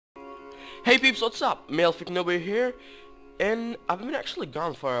Hey peeps, what's up? Maleficnoob here, and I've been actually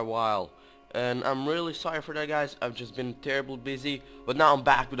gone for a while, and I'm really sorry for that, guys. I've just been terribly busy, but now I'm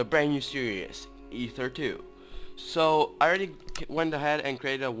back with a brand new series, Aether 2. So I already went ahead and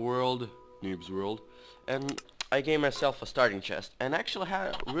created a world, Noob's world, and I gave myself a starting chest, and actually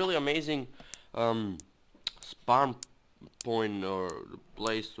had a really amazing spawn point or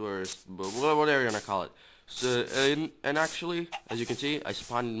place where, whatever you're gonna call it. So and actually, as you can see, I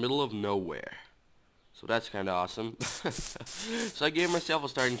spawned in the middle of nowhere. So that's kind of awesome. So I gave myself a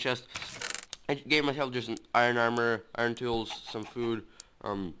starting chest. I gave myself just an iron armor, iron tools, some food,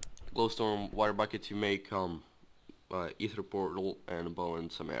 glowstone water bucket to make ether portal, and a bow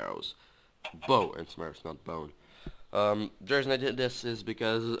and some arrows. Bow and some arrows, not bone. The reason I did this is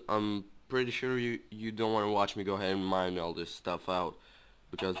because I'm pretty sure you don't want to watch me go ahead and mine all this stuff out,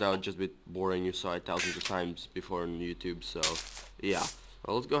 because that would just be boring. You saw it thousands of times before on YouTube. So yeah,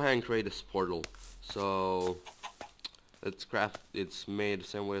 well, let's go ahead and create this portal. So it's made the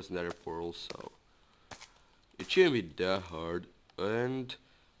same way as Nether portal, so it shouldn't be that hard. And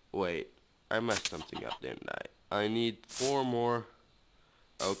wait, I messed something up, didn't I? I need 4 more.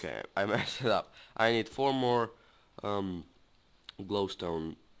 Okay, I messed it up. I need 4 more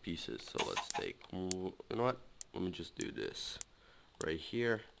glowstone pieces. So let's take, you know what, let me just do this right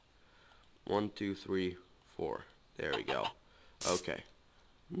here. 1 2 3 4. There we go. Okay,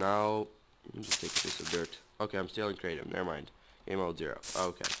 now let me just take a piece of dirt. Okay, I'm still in creative, never mind. Game mode 0.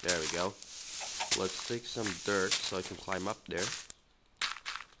 Okay, there we go. Let's take some dirt so I can climb up there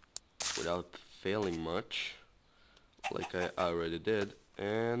without failing much, like I already did.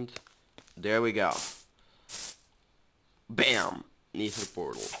 And there we go. Bam! Ether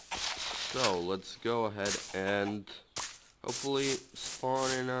portal. So let's go ahead and hopefully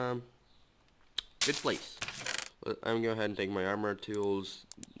spawn in a good place. I'm going to go ahead and take my armor tools,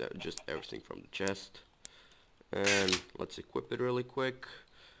 just everything from the chest, and let's equip it really quick.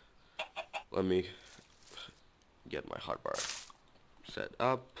 Let me get my hotbar set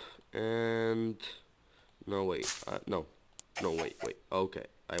up, and no wait, wait, okay,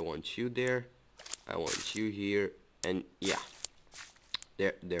 I want you there, I want you here, and yeah,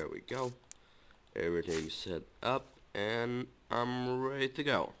 there we go. Everything's set up, and I'm ready to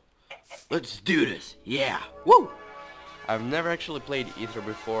go. Let's do this, yeah, woo! I've never actually played Aether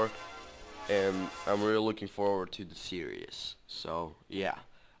before, and I'm really looking forward to the series. So yeah,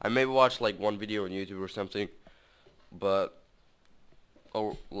 I maybe watch like one video on YouTube or something, but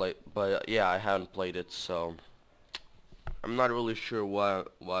yeah, I haven't played it, so I'm not really sure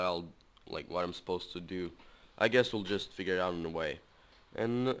what I'm supposed to do. I guess we'll just figure it out in a way.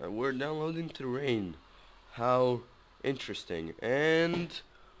 And we're downloading terrain. How interesting. And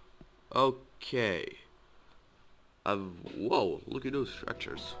okay. Whoa, look at those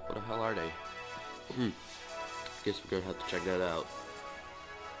structures. What the hell are they? Guess we're gonna have to check that out.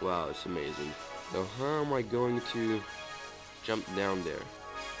 Wow, it's amazing. Now how am I going to jump down there?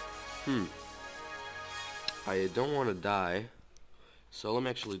 I don't want to die. So let me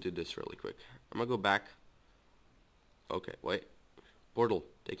actually do this really quick. I'm gonna go back. Okay, wait. Portal,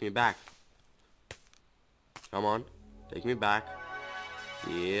 take me back. Come on, take me back.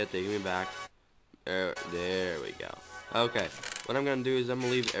 Yeah, take me back. There we go. Okay, what I'm gonna do is I'm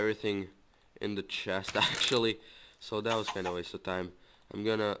gonna leave everything in the chest actually. So that was kind of a waste of time. I'm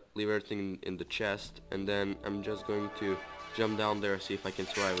gonna leave everything in the chest, and then I'm just going to jump down there, see if I can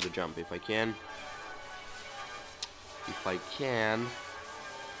survive with a jump. If I can,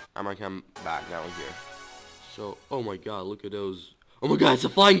 I'm gonna come back down here. So, oh my god, look at those. Oh my god, it's a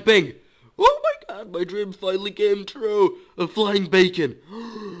flying pig! Oh my god, my dream finally came true! A flying bacon!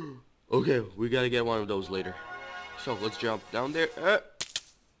 Okay, we gotta get one of those later. So, let's jump down there.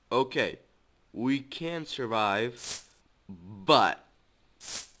 Okay, we can survive, but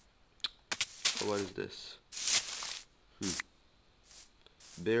what is this?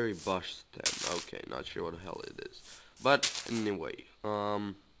 Berry bush stem. Okay, not sure what the hell it is. But anyway,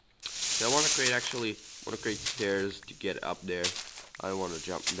 so I want to create stairs to get up there. I don't want to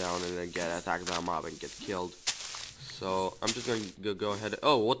jump down and then get attacked by a mob and get killed. So I'm just going to go ahead.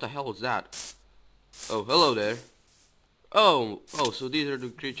 Oh, what the hell is that? Oh, hello there. Oh, so these are the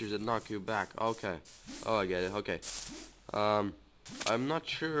creatures that knock you back. Okay. Oh, I get it. Okay. I'm not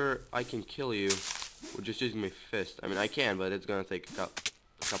sure I can kill you with just using my fist. I mean, I can, but it's gonna take a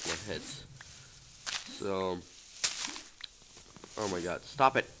couple of hits. So, oh my god,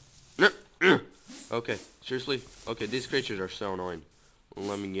 stop it. Okay, seriously? Okay, these creatures are so annoying.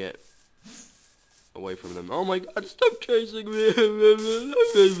 Let me get away from them. Oh my god, stop chasing me.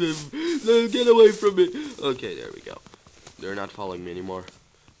 Get away from me. Okay, there we go. They're not following me anymore.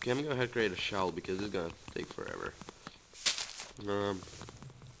 Okay, I'm gonna go ahead and create a shell because it's gonna take forever.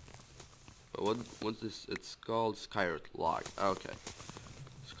 What's this? It's called Skyrot log. Okay,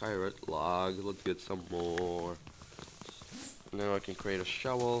 Skyrot log. Let's get some more. Now I can create a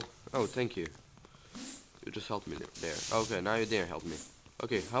shovel. Oh, thank you. You just helped me there. Okay, now you dare help me.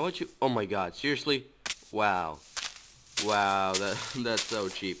 Okay, how about you? Oh my God, seriously? Wow, wow, that's so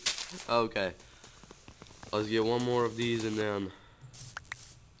cheap. Okay, let's get one more of these and then.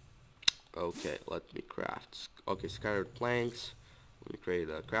 Okay, let me craft. Okay, Skyrot planks. Let me create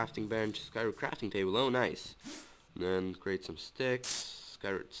a crafting bench. Skyrot crafting table. Oh, nice. And then create some sticks.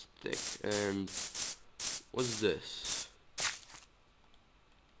 Skyrot stick. And what's this?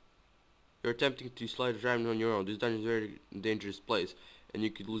 You're attempting to slide a diamond on your own. This dungeon is a very dangerous place, and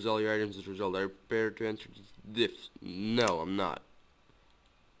you could lose all your items as a result. Are you prepared to enter this? No, I'm not.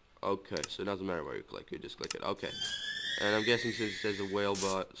 Okay, so it doesn't matter where you click. You just click it. Okay. And I'm guessing since it says a whale,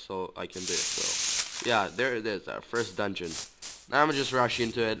 but so I can do it. So yeah, there it is. Our first dungeon. Now I'm gonna just rush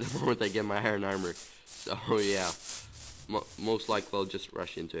into it the moment I get my iron armor. So yeah, most likely I'll just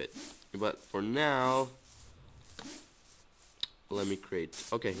rush into it. But for now, let me create.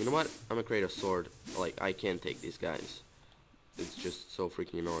 Okay, you know what? I'm gonna create a sword. Like, I can't take these guys. It's just so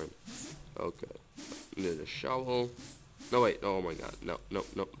freaking annoying. Okay, there's a shovel. No wait. Oh my God. No.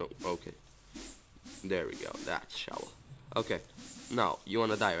 Okay, there we go. That's shovel. Okay, now you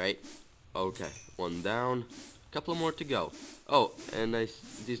wanna die, right? Okay, one down. Couple more to go. Oh, and I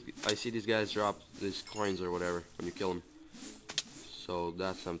see these guys drop these coins or whatever when you kill them. So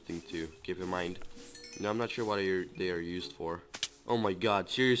that's something to keep in mind. Now I'm not sure what they are used for. Oh my God,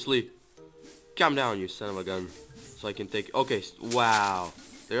 seriously? Calm down, you son of a gun. So I can take. Okay, wow.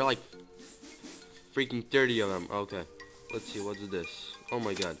 There are like freaking 30 of them. Okay, let's see. What's this? Oh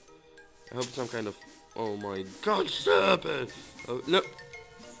my God. I hope it's some kind of. Oh my God, stop it! Oh no.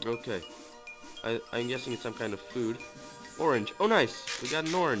 Okay. I'm guessing it's some kind of food. Orange. Oh, nice. We got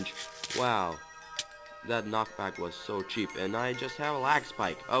an orange. Wow. That knockback was so cheap. And I just have a lag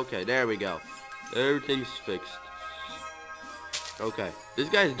spike. Okay, there we go. Everything's fixed. Okay. These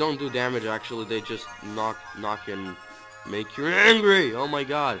guys don't do damage, actually. They just knock and make you angry. Oh, my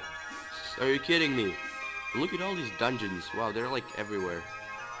God. Are you kidding me? Look at all these dungeons. Wow, they're like everywhere.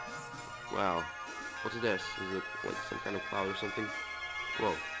 Wow. What's this? Is it like some kind of cloud or something?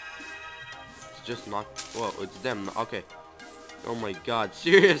 Whoa. Just not. Whoa, it's them. Okay. Oh my God,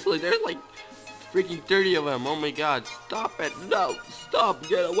 seriously, there's like freaking 30 of them. Oh my God, stop it. No, stop.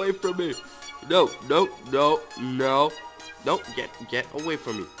 Get away from me. No. Don't get away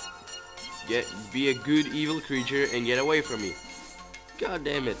from me. Be a good evil creature and get away from me. God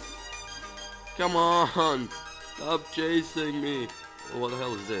damn it. Come on. Stop chasing me. What the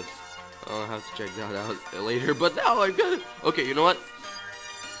hell is this? I'll have to check that out later, but now I'm gonna. Okay, you know what?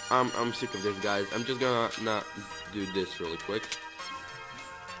 I'm sick of this, guys. I'm just gonna not do this really quick.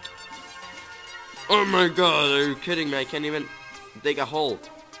 Oh my God, are you kidding me? I can't even dig a hole.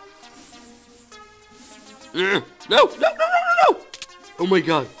 No! Oh my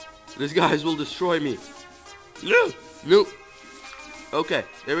God, these guys will destroy me. No. Okay,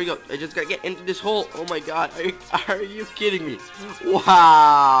 there we go. I just gotta get into this hole. Oh my God, are you kidding me?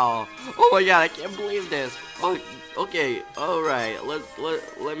 Wow. Oh my God, I can't believe this. Oh, okay, alright,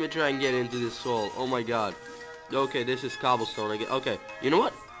 let me try and get into this hole. Oh my God. Okay, this is cobblestone. Okay, you know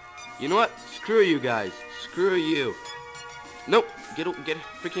what? Screw you guys. Screw you. Nope. Get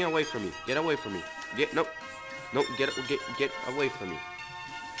freaking away from me. Get away from me. Get away from me.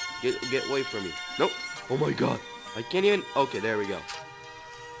 Get away from me. Nope. Oh my God. I can't even. Okay, there we go.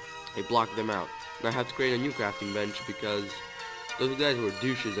 I blocked them out. Now I have to create a new crafting bench because those guys were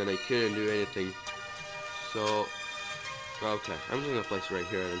douches and I couldn't do anything. So, okay, I'm just gonna place it right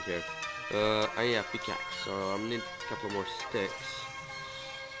here. I don't care. I need a pickaxe, so I'm gonna need a couple more sticks.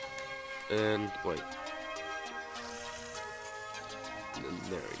 And wait. And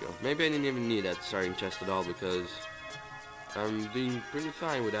there we go. Maybe I didn't even need that starting chest at all because I'm doing pretty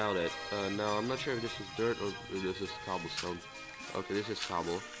fine without it. Now I'm not sure if this is dirt or if this is cobblestone. Okay, this is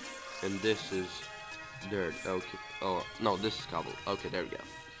cobble, and this is dirt. Okay. Oh no, this is cobble. Okay, there we go.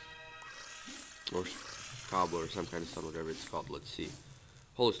 Or cobble or some kind of stone, whatever it's called. Let's see.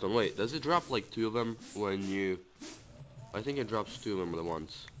 Holy stone. Wait, does it drop like 2 of them when you? I think it drops 2 of them at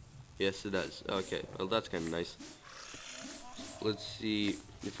once. Yes, it does. Okay, well that's kind of nice. Let's see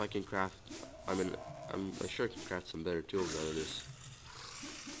if I can craft. I'm sure I can craft some better tools out of this.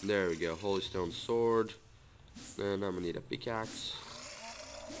 There we go. Holy stone sword. Then I'm gonna need a pickaxe.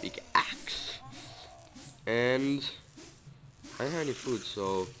 And I don't have any food,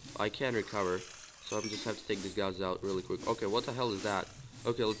 so I can't recover. So I'm just have to take these guys out really quick. Okay, what the hell is that?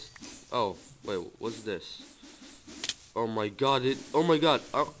 Okay, let's... Oh, wait, what's this? Oh my god, oh my god.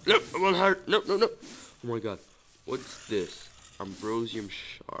 Oh, no, I'm on heart. No, no, no. Oh my god. What's this? Ambrosium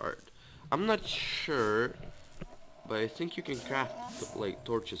shard. I'm not sure, but I think you can craft, like,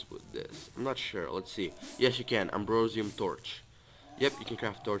 torches with this. I'm not sure. Let's see. Yes, you can. Ambrosium torch. Yep, you can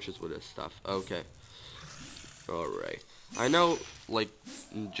craft torches with this stuff. Okay. Alright. I know, like,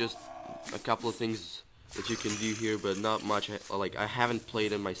 just a couple of things that you can do here, but not much. Like, I haven't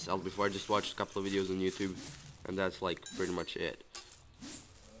played it myself before. I just watched a couple of videos on YouTube, and that's, like, pretty much it.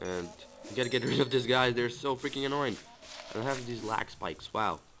 And you gotta get rid of these guys. They're so freaking annoying. And I have these lag spikes.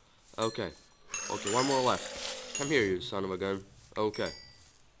 Wow. Okay. Okay, one more left. Come here, you son of a gun. Okay.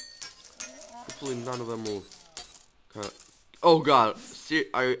 Hopefully none of them will... Oh god.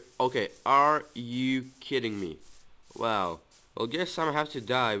 Okay, are you kidding me? Wow. Well, guess I'm gonna have to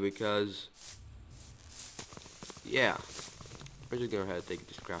die because... Yeah. I'm just gonna have to take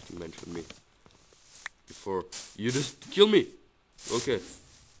this crafting bench with me. Before you just kill me. Okay.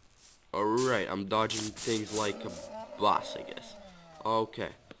 Alright, I'm dodging things like a boss, I guess. Okay.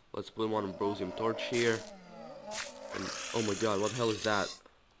 Let's put one ambrosium torch here. And, oh my god, what the hell is that?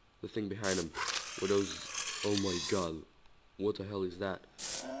 The thing behind him. With those... Oh my god. What the hell is that?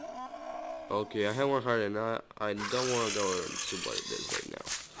 Okay, I have one heart and I don't want to go into what it is right now.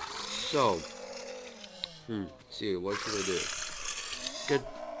 So, let's see, what should I do? Good.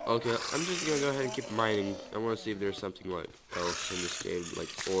 Okay, I'm just gonna go ahead and keep mining. I want to see if there's something like else in this game, like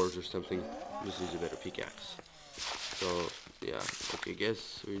ores or something. Just use a better pickaxe. So, yeah. Okay,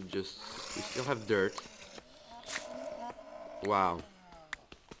 guess we still have dirt. Wow.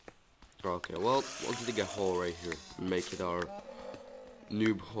 Okay, well, let's dig a hole right here and make it our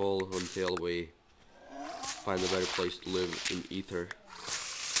noob hole until we find a better place to live in Aether.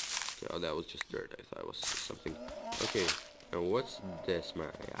 Okay, oh, that was just dirt. I thought it was something. Okay, and what's this, man?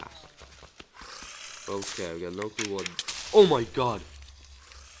 I asked. Okay, we got no clue what. Oh my god!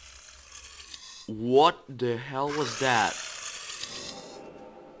 What the hell was that?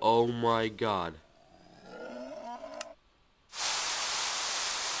 Oh my god.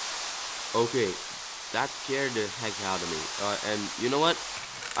 Okay, that scared the heck out of me. And you know what?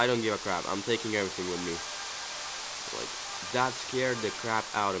 I don't give a crap. I'm taking everything with me. Like, that scared the crap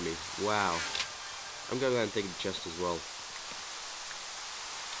out of me. Wow. I'm gonna go ahead and take the chest as well.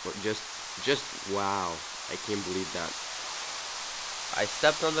 But just wow. I can't believe that. I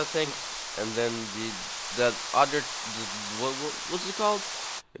stepped on the thing, and then what's it called?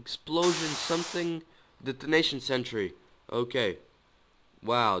 Explosion something? Detonation sentry. Okay.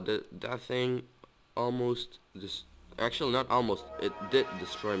 Wow, that thing almost actually not almost, it did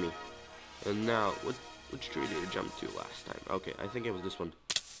destroy me. And now, which tree did it jump to last time? Okay, I think it was this one.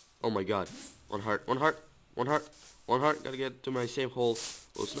 Oh my god. One heart, one heart, one heart, one heart. Gotta get to my safe hole.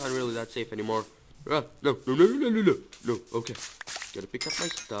 Well, it's not really that safe anymore. No, no, no, no, no, no, no, no. Okay. Gotta pick up my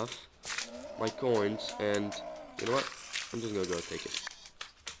stuff, my coins, and you know what? I'm just gonna go take it.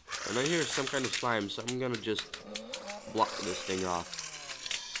 And I hear some kind of slime, so I'm gonna just block this thing off.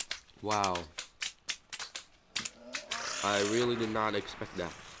 Wow. I really did not expect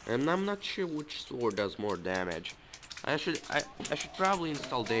that. And I'm not sure which sword does more damage. I should probably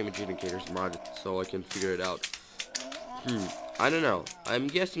install damage indicators mod so I can figure it out. I don't know. I'm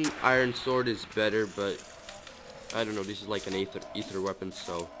guessing iron sword is better, but I don't know. This is like an ether weapon,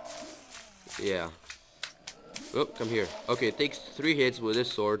 so yeah. Oh, come here. Okay, it takes 3 hits with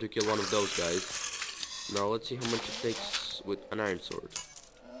this sword to kill one of those guys. Now let's see how much it takes with an iron sword.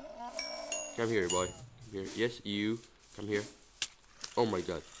 Come here, boy. Come here. Yes, you. Come here. Oh my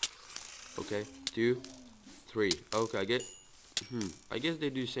god. Okay. 2, 3. Okay, I get. I guess they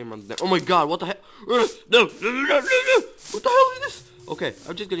do the same on them. Oh my god, what the hell? No, no, no, no, no, no. What the hell is this? Okay,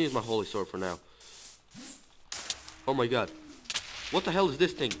 I'm just gonna use my holy sword for now. Oh my god. What the hell is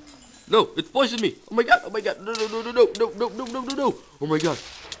this thing? No, it poisoned me. Oh my god, oh my god. No, no, no, no, no, no, no, no, no, no, no. Oh my god.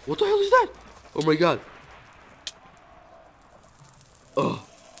 What the hell is that? Oh my god. Oh.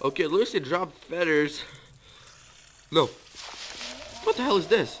 Okay, at least it dropped feathers. No. What the hell is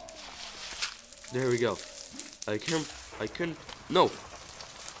this? There we go. I couldn't. No.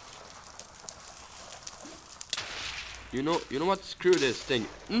 You know what? Screw this thing.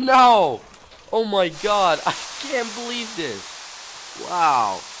 No! Oh my god, I can't believe this.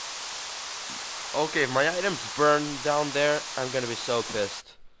 Wow. Okay, if my items burn down there, I'm gonna be so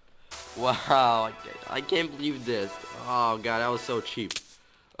pissed. Wow, I can't believe this. Oh god, that was so cheap.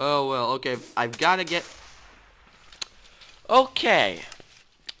 Oh well, okay, I've gotta get... Okay.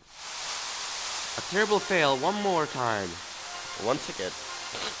 A terrible fail one more time. Once again.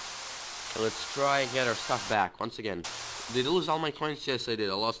 Let's try and get our stuff back once again. Did I lose all my coins? Yes, I did.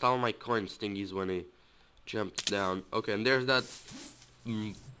 I lost all my coins thingies when I jumped down. Okay, and there's that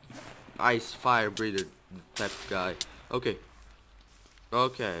ice fire breather type of guy. Okay.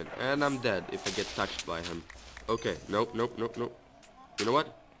 Okay, and I'm dead if I get touched by him. Okay, nope. You know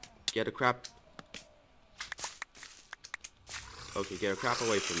what? Get a crap. Okay, get a crap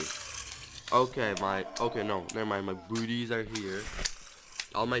away from me. Okay, no, never mind. My booties are here.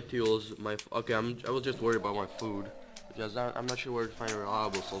 All my tools, I was just worried about my food. Because I'm not sure where to find a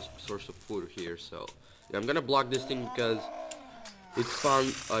reliable source of food here, so. Yeah, I'm gonna block this thing because it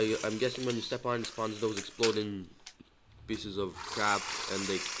spawns, I'm guessing when you step on it, spawns those exploding pieces of crap and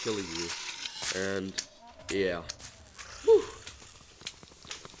they kill you. And, yeah. Whew.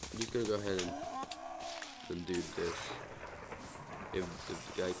 I'm just gonna go ahead and do this. If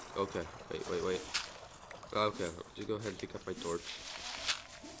the guy, okay, wait. Okay, just go ahead and pick up my torch.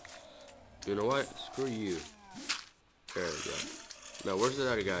 You know what? Screw you. There we go. Now, where's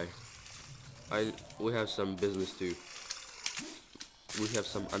the other guy? We have some business too. We have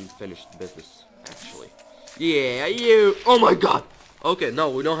some unfinished business, actually. Yeah, you. Oh my God. Okay, no,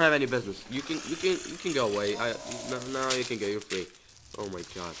 we don't have any business. You can go away. No, you can go. You're free. Oh my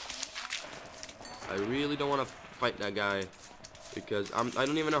God. I really don't want to fight that guy because I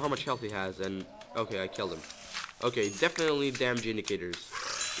don't even know how much health he has. And okay, I killed him. Okay, definitely damage indicators.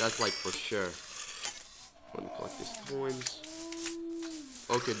 That's like for sure. Let me collect these coins.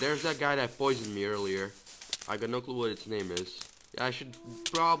 Okay, there's that guy that poisoned me earlier. I got no clue what its name is. Yeah, I should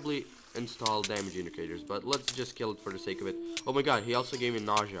probably install damage indicators, but let's just kill it for the sake of it. Oh my God, he also gave me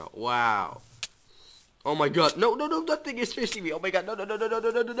nausea. Wow. Oh my God, no, that thing is chasing me. Oh my God, no.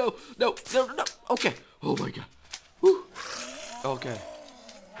 Okay. Oh my God. Whew. Okay.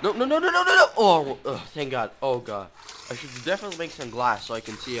 No. Oh, thank God. Oh God. I should definitely make some glass so I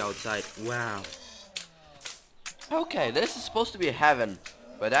can see outside. Wow. Okay, this is supposed to be heaven,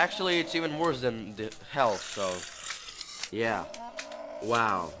 but actually it's even worse than the hell, so yeah.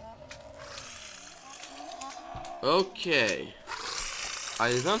 Wow. Okay.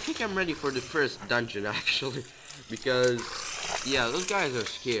 I don't think I'm ready for the first dungeon actually, because yeah, those guys are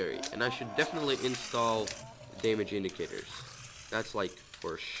scary, and I should definitely install damage indicators. That's like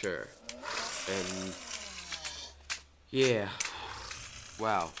for sure. And yeah.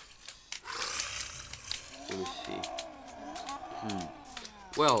 Wow. Let me see.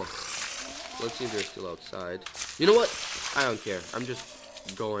 Well, let's see if they're still outside. You know what? I don't care. I'm just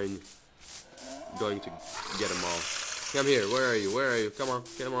going to get them all. Come here. Where are you? Come on,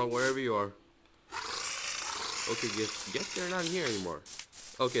 wherever you are. Okay, guess they're not here anymore.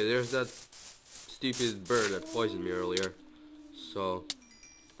 Okay, there's that stupid bird that poisoned me earlier. So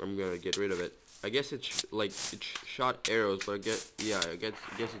I'm gonna get rid of it. I guess it shot arrows, but I guess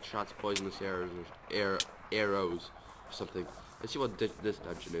it shot poisonous arrows or something. Let's see what this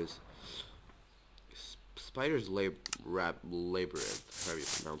dungeon is. Spider's Labyrinth, however you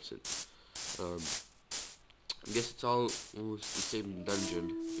pronounce it. I guess it's all almost the same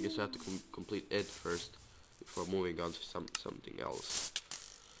dungeon. I guess I have to complete it first before moving on to something else.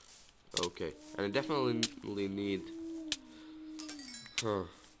 Okay, and I definitely need. No,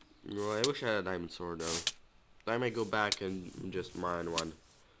 I wish I had a diamond sword though. I might go back and just mine one.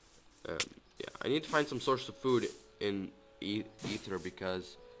 Yeah, I need to find some source of food in Aether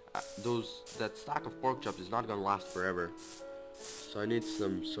because that stack of pork chops is not gonna last forever. So I need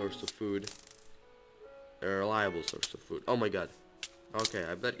some source of food, a reliable source of food. Oh my God. Okay,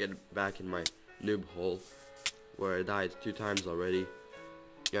 I better get back in my noob hole where I died 2 times already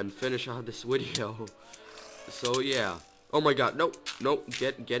and finish out this video. So yeah. Oh my God, no,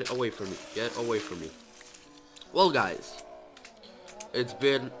 get away from me, get away from me. Well guys, it's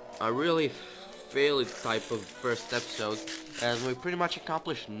been a really failed type of first episode, and we pretty much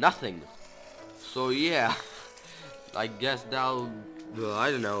accomplished nothing. So yeah, I guess that'll,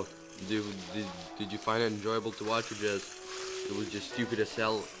 I don't know, did you find it enjoyable to watch, or it was just stupid as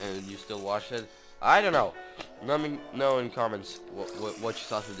hell and you still watch it? I don't know. Let me know in comments what you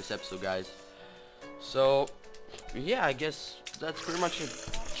thought of this episode, guys. So yeah, I guess that's pretty much it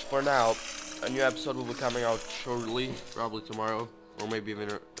for now. A new episode will be coming out shortly, probably tomorrow, or maybe even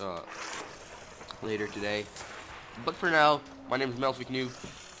later today. But for now, my name is Maleficnoob.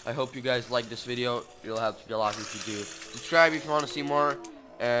 I hope you guys like this video. You'll have to be lucky if you do. Subscribe if you want to see more,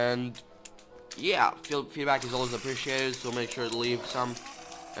 and yeah, feedback is always appreciated, so make sure to leave some,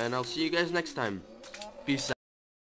 and I'll see you guys next time. Peace out.